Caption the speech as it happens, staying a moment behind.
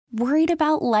Worried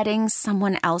about letting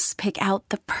someone else pick out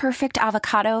the perfect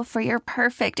avocado for your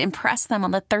perfect impress them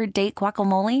on the third date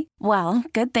guacamole? Well,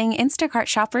 good thing Instacart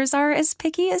shoppers are as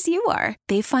picky as you are.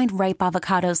 They find ripe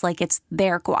avocados like it's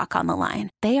their guac on the line.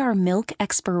 They are milk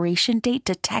expiration date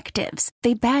detectives.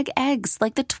 They bag eggs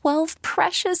like the 12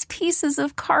 precious pieces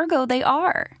of cargo they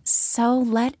are. So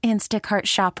let Instacart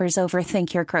shoppers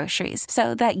overthink your groceries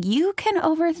so that you can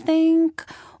overthink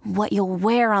what you'll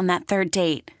wear on that third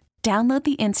date. Download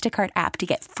the Instacart app to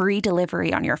get free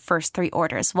delivery on your first 3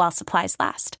 orders while supplies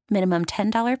last. Minimum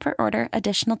 $10 per order.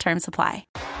 Additional terms apply.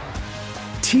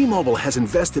 T-Mobile has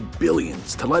invested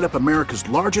billions to light up America's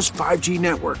largest 5G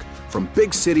network, from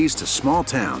big cities to small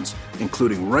towns,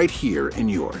 including right here in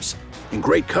yours. And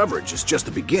great coverage is just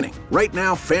the beginning. Right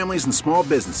now, families and small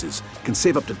businesses can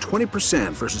save up to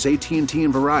 20% versus AT&T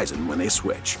and Verizon when they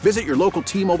switch. Visit your local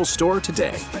T-Mobile store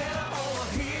today.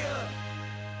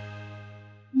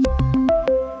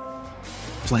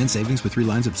 Plan savings with 3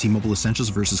 lines of T-Mobile Essentials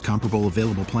versus comparable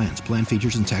available plans. Plan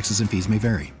features and taxes and fees may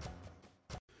vary.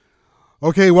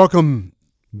 Okay, welcome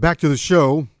back to the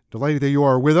show. Delighted that you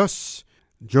are with us.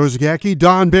 Joe Zagacki,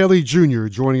 Don Bailey Jr.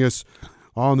 joining us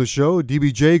on the show.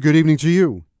 DBJ, good evening to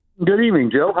you. Good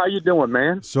evening, Joe. How you doing,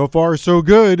 man? So far, so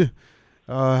good.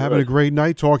 Having a great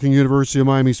night talking University of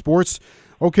Miami sports.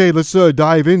 Okay, let's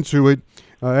dive into it.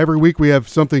 Every week we have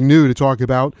something new to talk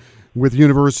about with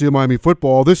University of Miami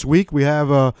football. This week we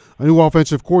have a new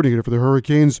offensive coordinator for the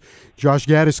Hurricanes. Josh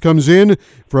Gattis comes in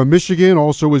from Michigan,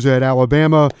 also was at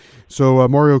Alabama. So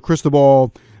Mario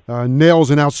Cristobal nails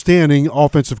an outstanding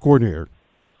offensive coordinator.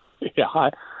 Yeah,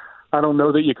 I don't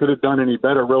know that you could have done any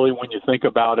better, really, when you think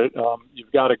about it.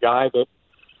 You've got a guy that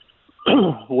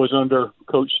was under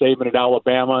Coach Saban at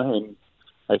Alabama, and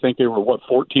I think they were,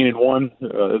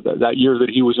 14-1 that year that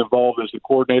he was involved as the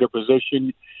coordinator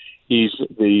position. He's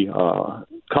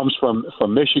comes from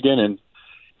Michigan, and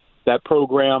that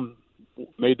program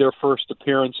made their first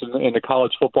appearance in the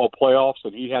college football playoffs,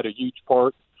 and he had a huge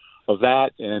part of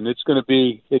that. And it's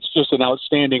just an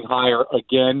outstanding hire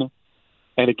again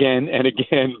and again and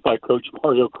again by Coach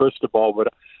Mario Cristobal. But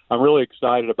I'm really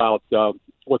excited about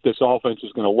what this offense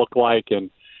is going to look like, and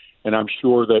I'm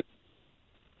sure that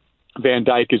Van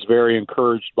Dyke is very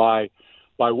encouraged by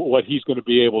what he's going to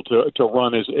be able to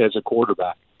run as a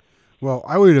quarterback. Well,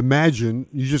 I would imagine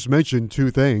you just mentioned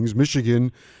 2 things: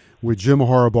 Michigan with Jim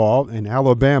Harbaugh and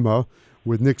Alabama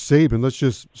with Nick Saban. Let's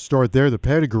just start there, the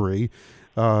pedigree.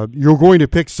 You're going to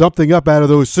pick something up out of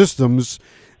those systems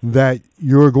that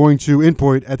you're going to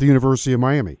input at the University of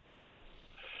Miami.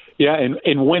 Yeah,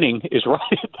 and winning is right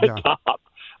at the top.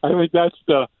 I think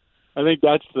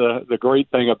that's the great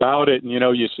thing about it. And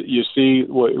you see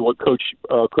what Coach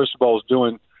Cristobal is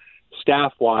doing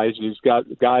staff-wise. He's got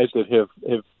guys that have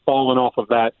fallen off of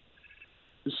that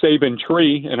Saban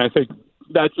tree, and I think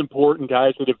that's important.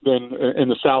 Guys that have been in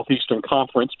the Southeastern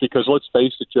Conference, because let's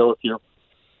face it, Joe,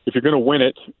 if you're going to win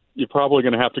it, you're probably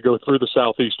going to have to go through the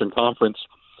Southeastern Conference.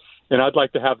 And I'd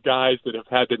like to have guys that have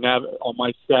had to on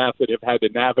my staff that have had to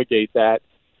navigate that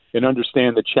and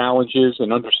understand the challenges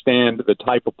and understand the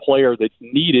type of player that's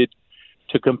needed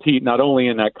to compete not only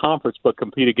in that conference but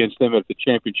compete against them at the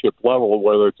championship level,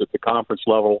 whether it's at the conference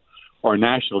level or a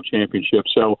national championship.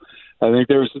 So I think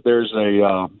there's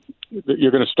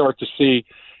you're going to start to see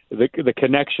the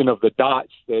connection of the dots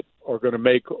that are going to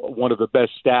make one of the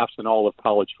best staffs in all of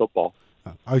college football.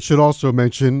 I should also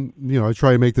mention, I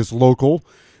try to make this local.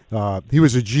 He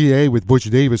was a GA with Butch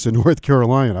Davis in North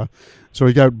Carolina. So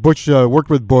he got Butch, worked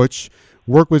with Butch,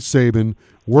 worked with Saban,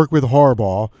 worked with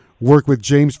Harbaugh, worked with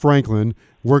James Franklin,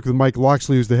 worked with Mike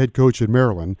Locksley, who's the head coach at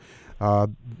Maryland.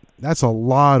 That's a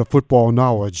lot of football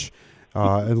knowledge.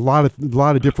 And a lot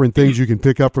of different things you can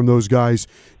pick up from those guys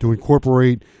to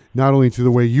incorporate not only to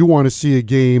the way you want to see a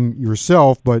game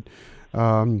yourself, but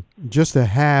just to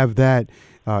have that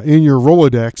in your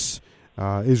Rolodex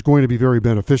is going to be very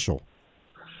beneficial.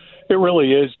 It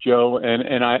really is, Joe,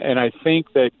 and I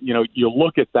think that you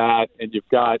look at that and you've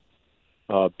got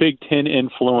Big Ten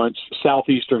influence,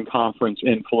 Southeastern Conference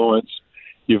influence.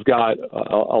 You've got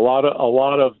a lot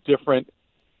of different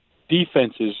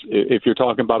defenses, if you're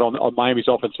talking about on Miami's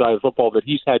offensive side of football, that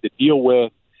he's had to deal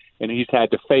with and he's had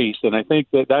to face. And I think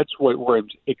that's where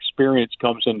experience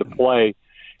comes into play,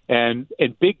 and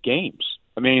big games.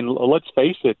 I mean, let's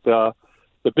face it, the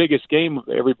biggest game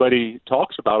everybody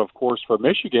talks about, of course, for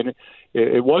Michigan,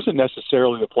 it wasn't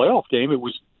necessarily the playoff game. It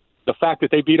was the fact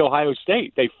that they beat Ohio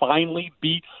State. They finally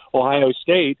beat Ohio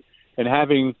State, and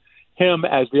having him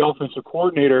as the offensive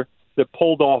coordinator that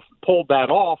pulled that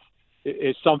off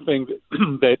is something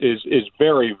that is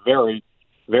very, very,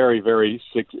 very, very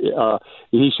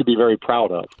he should be very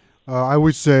proud of. I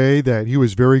would say that he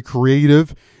was very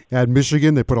creative at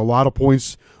Michigan. They put a lot of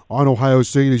points on Ohio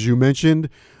State, as you mentioned.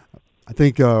 I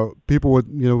think people would,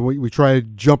 we try to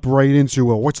jump right into,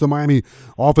 well, what's the Miami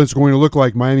offense going to look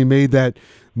like? Miami made that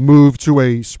move to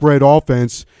a spread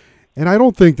offense, and I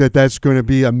don't think that that's going to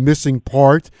be a missing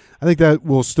part. I think that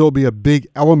will still be a big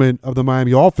element of the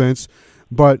Miami offense,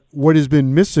 but what has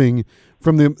been missing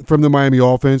from the Miami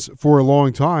offense for a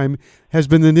long time has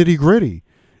been the nitty-gritty,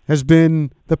 has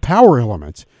been the power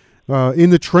element in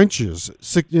the trenches,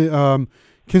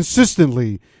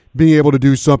 consistently being able to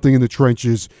do something in the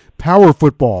trenches, power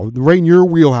football, right in your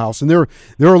wheelhouse. And there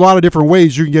are a lot of different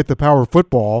ways you can get the power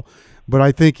football, but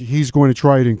I think he's going to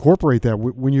try to incorporate that.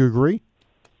 Wouldn't you agree?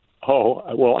 Oh,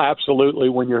 well, absolutely.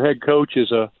 When your head coach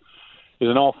is an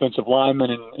offensive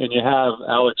lineman and you have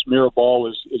Alex Mirabal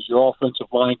as your offensive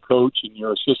line coach and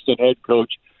your assistant head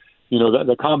coach,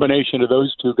 the combination of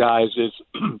those two guys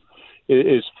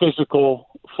is physical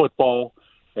football,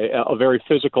 a very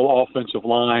physical offensive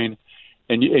line.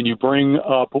 And you bring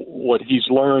up what he's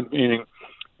learned, meaning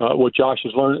what Josh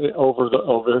has learned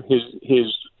over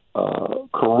his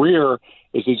career,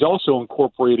 is he's also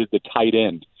incorporated the tight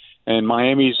end. And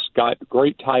Miami's got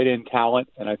great tight end talent,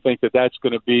 and I think that that's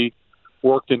going to be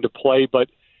worked into play. But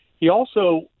he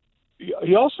also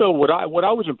what I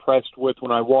was impressed with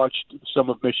when I watched some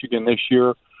of Michigan this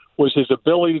year was his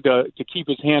ability to keep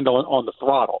his hand on the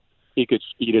throttle. He could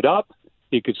speed it up,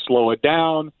 he could slow it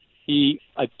down. He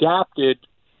adapted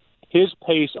his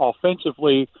pace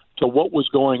offensively to what was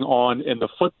going on in the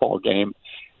football game.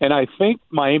 And I think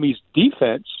Miami's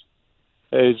defense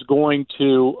is going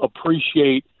to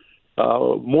appreciate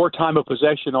more time of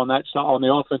possession on that side, on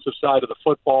the offensive side of the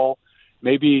football.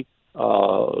 Maybe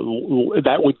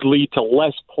that would lead to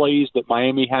less plays that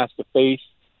Miami has to face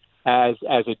as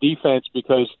a defense,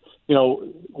 because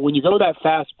when you go that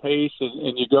fast pace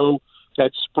and you go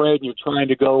that spread and you're trying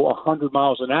to go 100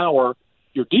 miles an hour,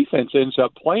 your defense ends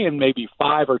up playing maybe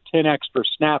 5 or 10 extra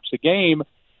snaps a game,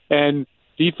 and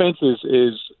defense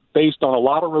is based on a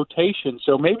lot of rotation.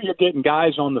 So maybe you're getting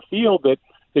guys on the field that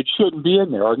shouldn't be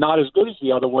in there or not as good as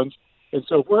the other ones. And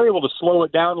so if we're able to slow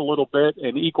it down a little bit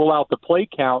and equal out the play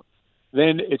count,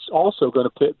 then it's also going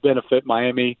to benefit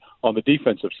Miami on the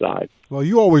defensive side. Well,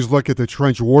 you always look at the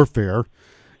trench warfare,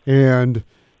 and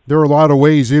there are a lot of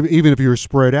ways, even if you're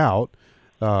spread out,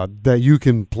 that you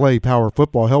can play power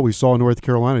football. Hell, we saw North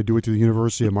Carolina do it to the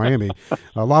University of Miami.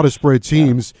 A lot of spread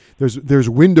teams, there's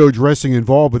window dressing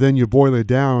involved, but then you boil it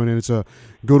down, and it's a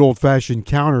good old-fashioned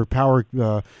counter power,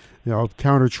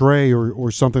 counter tray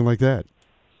or something like that.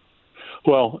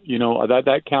 Well,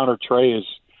 that counter tray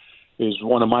is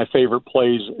one of my favorite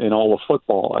plays in all of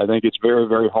football. I think it's very,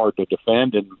 very hard to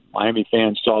defend, and Miami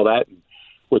fans saw that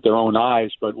with their own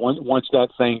eyes. But once that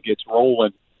thing gets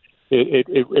rolling,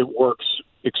 it works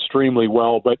extremely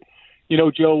well. But,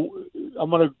 Joe, I'm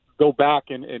going to go back,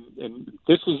 and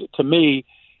this is, to me,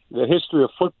 the history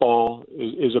of football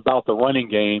is about the running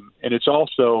game, and it's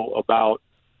also about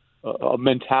a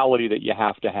mentality that you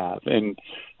have to have. And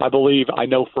I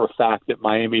know for a fact that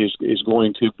Miami is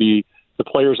going to be, the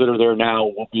players that are there now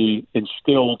will be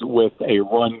instilled with a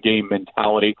run game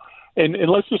mentality. And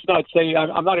let's just not say,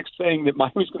 I'm not saying that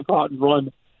Miami's going to go out and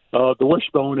run the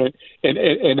wishbone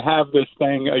and have this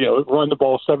thing, run the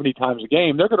ball 70 times a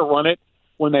game. They're going to run it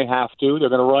when they have to. They're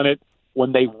going to run it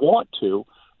when they want to.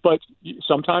 But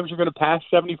sometimes you're going to pass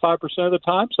 75% of the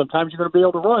time. Sometimes you're going to be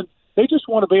able to run. They just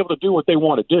want to be able to do what they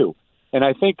want to do. And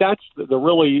I think that's the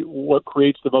really what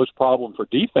creates the most problem for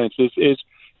defense is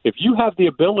if you have the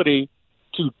ability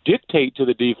to dictate to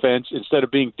the defense instead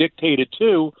of being dictated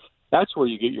to, that's where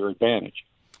you get your advantage.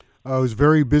 It was a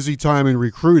very busy time in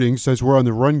recruiting since we're on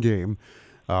the run game.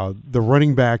 The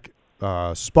running back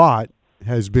spot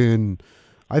has been,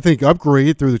 I think,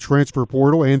 upgraded through the transfer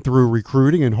portal and through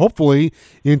recruiting, and hopefully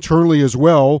internally as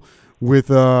well with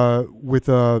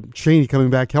Chaney coming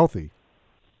back healthy.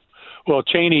 Well,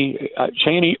 Chaney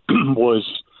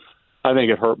was, I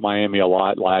think it hurt Miami a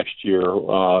lot last year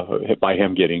by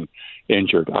him getting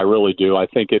injured. I really do. I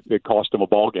think it cost him a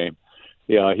ball game.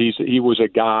 Yeah, he was a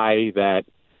guy that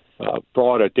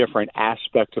brought a different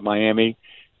aspect to Miami,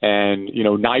 and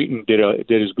Knighton did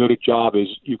as good a job as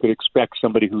you could expect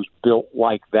somebody who's built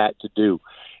like that to do.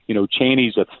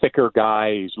 Chaney's a thicker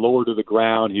guy. He's lower to the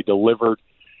ground. He delivers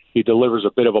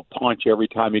a bit of a punch every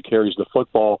time he carries the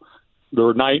football.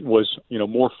 Knighton was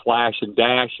more flash and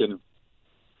dash, and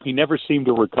he never seemed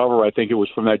to recover. I think it was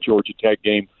from that Georgia Tech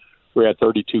game where he had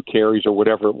 32 carries or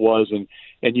whatever it was, and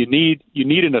you need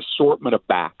an assortment of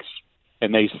backs.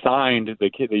 And they signed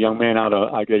the young man out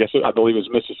of, I believe it was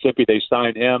Mississippi. They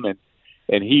signed him, and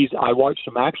And I watched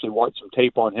some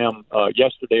tape on him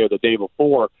yesterday or the day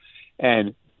before,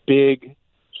 and big,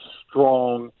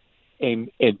 strong, and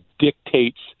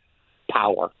dictates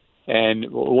power. And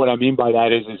what I mean by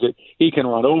that is that he can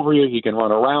run over you, he can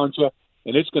run around you,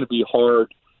 and it's going to be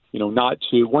hard, not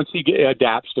to, once he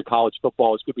adapts to college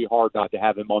football, it's going to be hard not to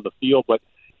have him on the field. But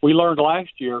we learned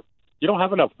last year, you don't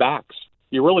have enough backs.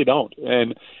 You really don't.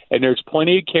 And there's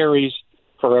plenty of carries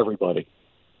for everybody.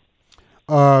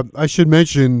 I should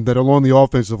mention that along the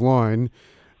offensive line,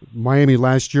 Miami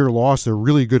last year lost a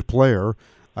really good player.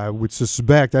 I would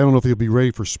suspect, I don't know if he'll be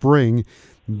ready for spring,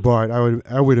 but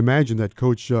I would imagine that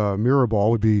Coach Mirabal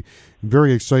would be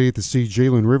very excited to see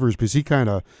Jalen Rivers, because he kind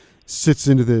of fits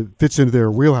into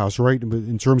their wheelhouse, right,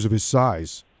 in terms of his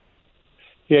size.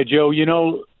 Yeah, Joe,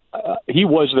 he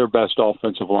was their best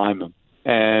offensive lineman,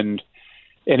 and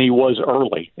he was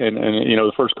early, and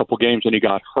the first couple games, and he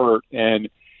got hurt, and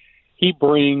he's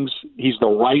the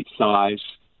right size,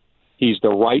 he's the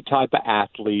right type of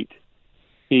athlete,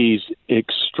 he's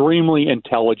extremely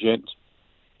intelligent,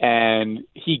 and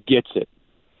he gets it.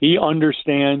 He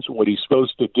understands what he's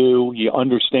supposed to do. He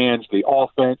understands the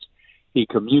offense. He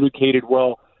communicated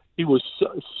well. He was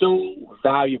so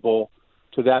valuable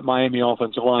to that Miami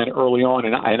offensive line early on,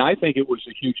 and I think it was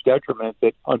a huge detriment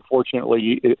that,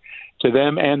 unfortunately, to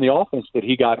them and the offense, that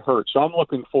he got hurt. So I'm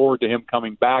looking forward to him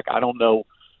coming back. I don't know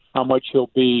how much he'll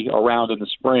be around in the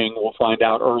spring. We'll find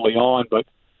out early on, but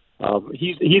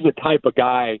he's a type of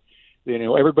guy,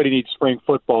 everybody needs spring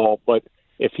football, but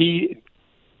if he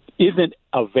isn't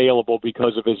available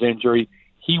because of his injury,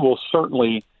 he will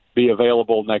certainly be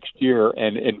available next year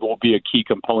and will be a key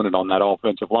component on that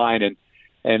offensive line.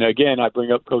 And again, I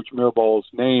bring up Coach Mirabal's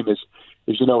name is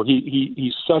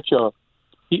he's such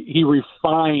he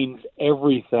refines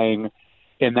everything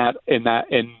in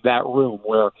that room,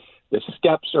 where the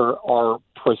steps are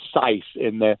precise,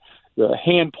 and the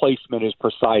hand placement is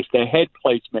precise, the head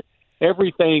placement,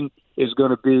 everything is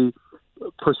going to be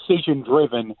precision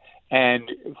driven, and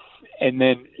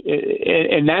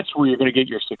that's where you're going to get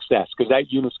your success, because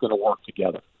that unit's going to work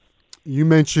together. You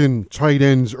mentioned tight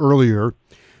ends earlier.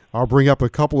 I'll bring up a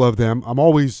couple of them. I'm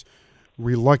always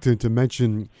reluctant to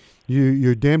mention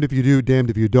you're damned if you do, damned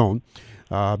if you don't,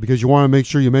 because you want to make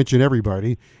sure you mention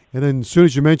everybody. And then as soon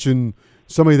as you mention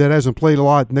somebody that hasn't played a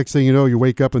lot, next thing you know, you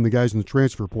wake up and the guy's in the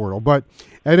transfer portal. But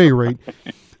at any rate,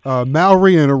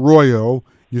 Mallory and Arroyo,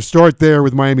 you start there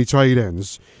with Miami tight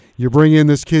ends. You bring in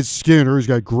this kid Skinner, who's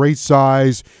got great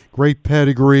size, great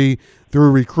pedigree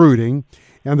through recruiting.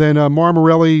 And then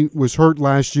Marmarelli was hurt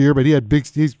last year, but he's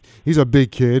a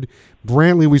big kid.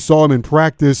 Brantley, we saw him in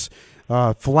practice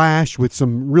flash with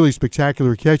some really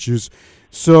spectacular catches.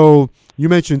 So you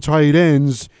mentioned tight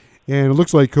ends, and it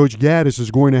looks like Coach Gaddis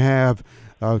is going to have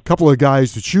a couple of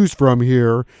guys to choose from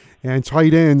here. And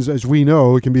tight ends, as we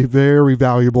know, can be very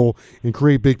valuable and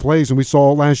create big plays, and we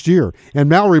saw it last year. And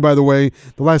Mallory, by the way,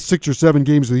 the last 6 or 7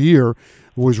 games of the year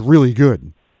was really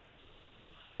good.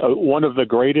 One of the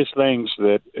greatest things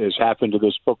that has happened to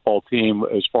this football team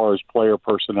as far as player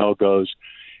personnel goes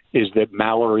is that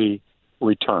Mallory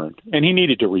returned, and he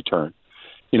needed to return.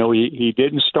 He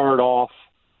didn't start off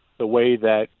the way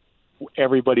that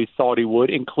everybody thought he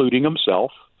would, including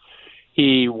himself.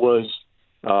 He was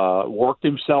worked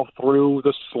himself through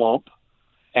the slump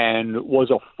and was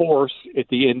a force at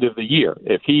the end of the year.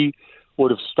 If he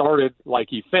would have started like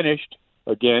he finished,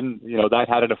 again, that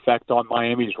had an effect on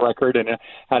Miami's record, and it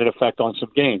had an effect on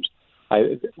some games.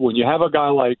 When you have a guy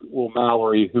like Will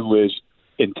Mallory, who is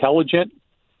intelligent,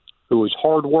 who is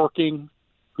hardworking,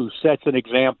 who sets an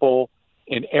example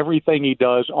in everything he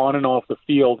does on and off the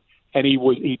field, and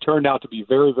he turned out to be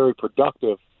very, very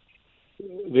productive,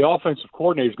 the offensive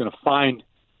coordinator is going to find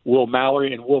Will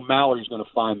Mallory, and Will Mallory is going to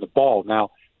find the ball.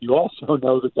 Now, you also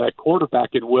know that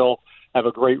quarterback and Will have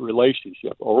a great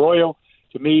relationship. Arroyo,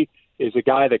 to me, is a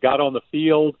guy that got on the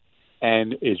field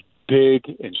and is big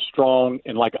and strong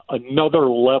and like another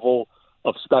level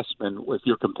of specimen if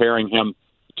you're comparing him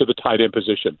to the tight end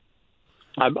position.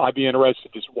 I'd be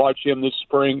interested to watch him this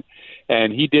spring,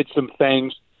 and he did some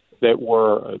things that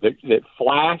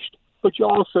flashed, but you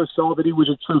also saw that he was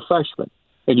a true freshman,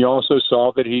 and you also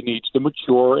saw that he needs to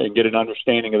mature and get an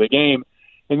understanding of the game.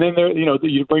 And then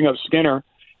you bring up Skinner,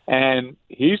 and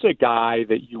he's a guy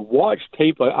that you watch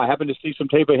tape. I happened to see some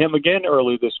tape of him again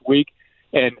early this week,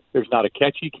 and there's not a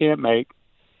catch he can't make.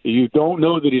 You don't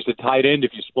know that he's a tight end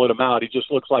if you split him out. He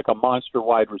just looks like a monster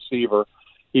wide receiver.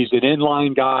 He's an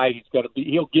inline guy.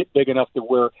 He'll get big enough to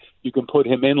where you can put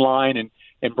him in line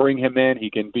and bring him in. He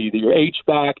can be your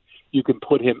H-back. You can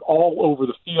put him all over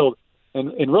the field.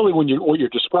 And really, what you're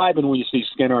describing when you see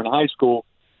Skinner in high school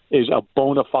is a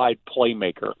bona fide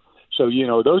playmaker. So,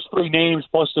 those three names,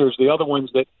 plus there's the other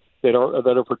ones that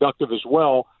are productive as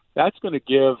well. That's going to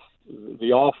give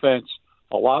the offense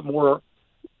a lot more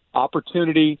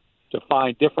opportunity to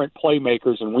find different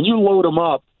playmakers. And when you load them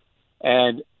up,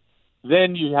 and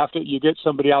then you get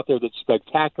somebody out there that's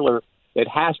spectacular that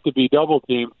has to be double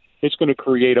teamed, it's going to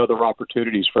create other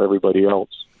opportunities for everybody else.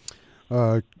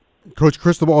 Coach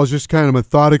Cristobal is just kind of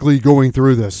methodically going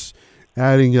through this,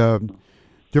 adding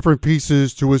different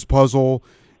pieces to his puzzle.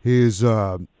 His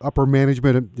upper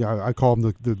management, I call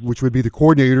them which would be the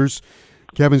coordinators,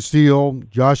 Kevin Steele,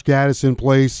 Josh Gaddis in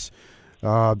place.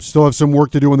 Still have some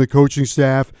work to do on the coaching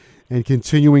staff and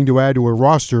continuing to add to a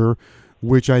roster,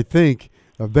 which I think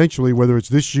eventually, whether it's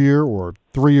this year or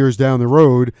 3 years down the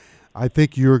road, I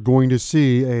think you're going to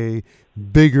see a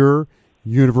bigger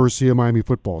University of Miami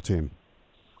football team.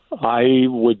 I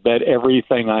would bet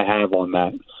everything I have on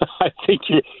that. I think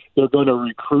they're going to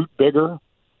recruit bigger.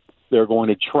 They're going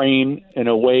to train in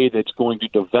a way that's going to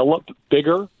develop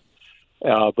bigger,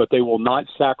 but they will not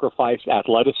sacrifice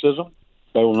athleticism.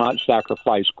 They will not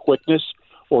sacrifice quickness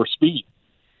or speed.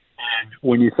 And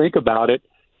when you think about it,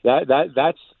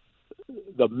 that's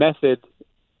the method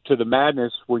to the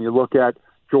madness. When you look at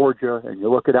Georgia and you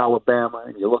look at Alabama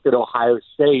and you look at Ohio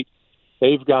State,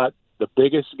 they've got the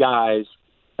biggest guys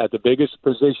at the biggest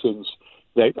positions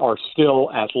that are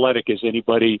still athletic as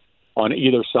anybody on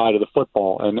either side of the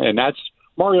football. And that's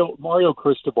Mario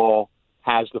Cristobal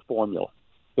has the formula.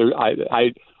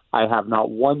 I have not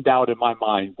one doubt in my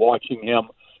mind watching him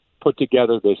put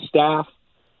together this staff.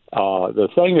 The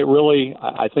thing that really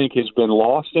I think has been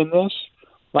lost in this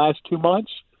last 2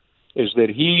 months is that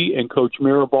he and Coach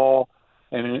Mirabal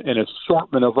and an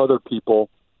assortment of other people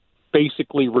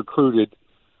basically recruited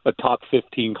a top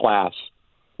 15 class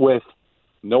with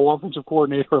no offensive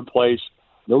coordinator in place,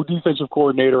 no defensive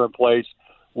coordinator in place,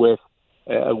 with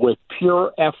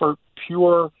pure effort,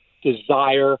 pure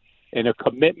desire, and a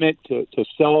commitment to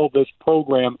sell this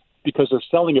program because they're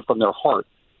selling it from their heart.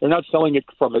 They're not selling it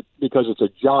because it's a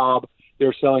job.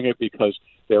 They're selling it because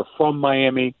they're from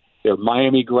Miami. They're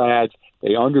Miami grads.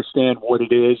 They understand what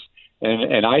it is.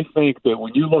 And I think that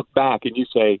when you look back and you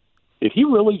say, did he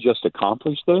really just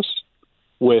accomplish this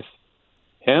with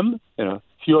him and a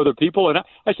few other people? And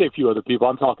I say a few other people.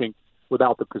 I'm talking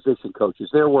without the position coaches.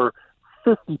 There were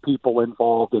 50 people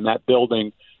involved in that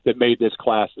building that made this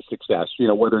class a success,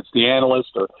 whether it's the analyst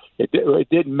or it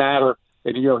didn't matter.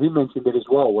 And, he mentioned it as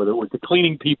well, whether it was the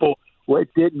cleaning people,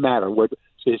 it didn't matter. Whether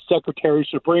his secretary,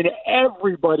 Sabrina,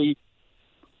 everybody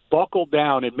buckled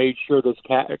down and made sure this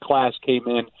class came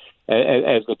in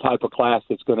as the type of class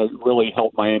that's going to really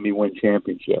help Miami win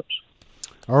championships.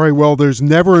 All right, well, there's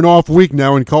never an off week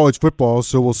now in college football,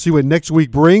 so we'll see what next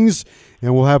week brings,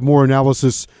 and we'll have more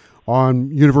analysis on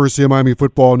University of Miami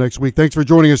football next week. Thanks for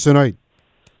joining us tonight.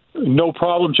 No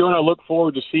problem, Joe, and I look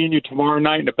forward to seeing you tomorrow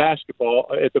night at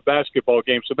the basketball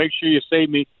game. So make sure you save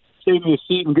me a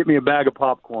seat and get me a bag of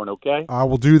popcorn, okay? I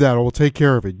will do that. I will take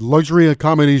care of it. Luxury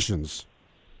accommodations.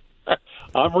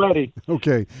 I'm ready.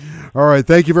 Okay. All right.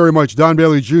 Thank you very much. Don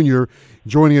Bailey Jr.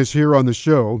 joining us here on the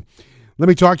show. Let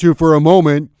me talk to you for a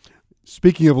moment.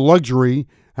 Speaking of luxury,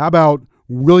 how about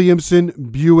Williamson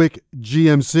Buick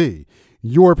GMC,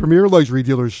 your premier luxury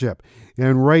dealership?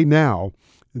 And right now,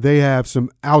 they have some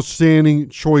outstanding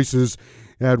choices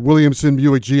at Williamson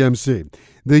Buick GMC.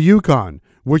 The Yukon,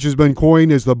 which has been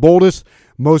coined as the boldest,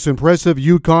 most impressive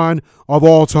Yukon of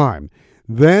all time.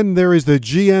 Then there is the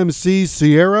GMC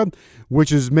Sierra,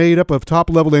 which is made up of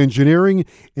top-level engineering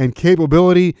and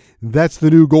capability. That's the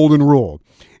new golden rule.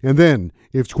 And then,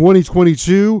 if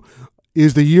 2022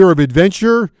 is the year of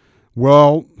adventure,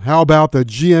 well, how about the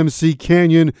GMC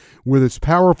Canyon with its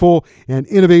powerful and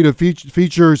innovative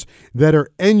features that are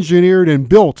engineered and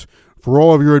built for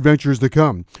all of your adventures to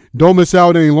come? Don't miss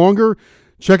out any longer.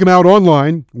 Check them out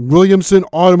online,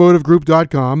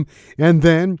 WilliamsonAutomotiveGroup.com, and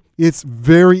then it's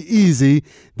very easy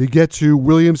to get to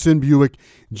Williamson Buick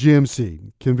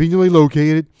GMC, conveniently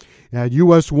located at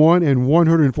US 1 and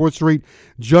 104th Street,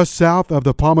 just south of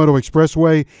the Palmetto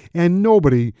Expressway, and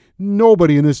nobody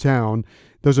in this town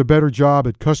does a better job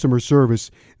at customer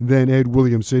service than Ed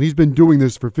Williamson. He's been doing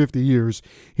this for 50 years.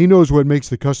 He knows what makes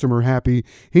the customer happy.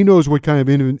 He knows what kind of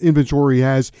inventory he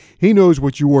has. He knows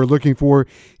what you are looking for.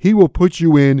 He will put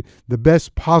you in the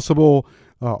best possible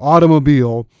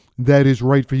automobile that is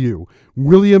right for you.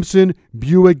 Williamson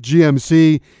Buick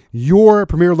GMC, your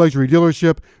premier luxury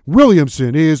dealership.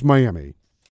 Williamson is Miami.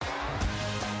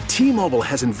 T-Mobile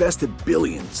has invested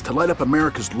billions to light up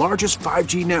America's largest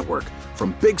 5G network,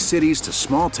 from big cities to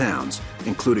small towns,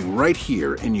 including right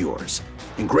here in yours.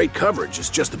 And great coverage is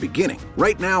just the beginning.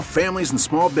 Right now, families and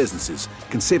small businesses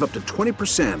can save up to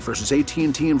 20% versus AT&T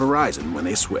and Verizon when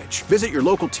they switch. Visit your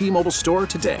local T-Mobile store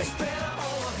today.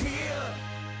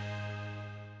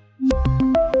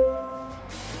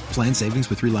 Plan savings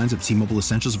with 3 lines of T-Mobile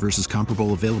Essentials versus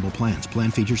comparable available plans. Plan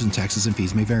features and taxes and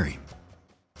fees may vary.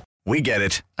 We get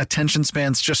it. Attention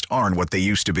spans just aren't what they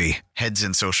used to be. Heads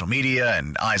in social media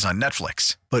and eyes on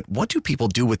Netflix. But what do people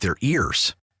do with their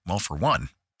ears? Well, for one,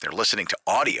 they're listening to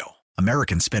audio.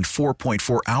 Americans spend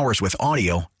 4.4 hours with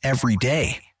audio every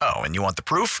day. Oh, and you want the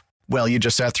proof? Well, you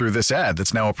just sat through this ad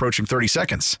that's now approaching 30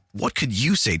 seconds. What could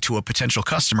you say to a potential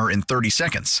customer in 30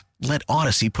 seconds? Let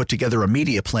Odyssey put together a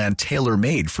media plan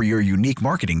tailor-made for your unique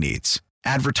marketing needs.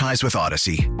 Advertise with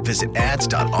Odyssey. Visit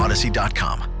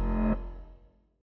ads.odyssey.com.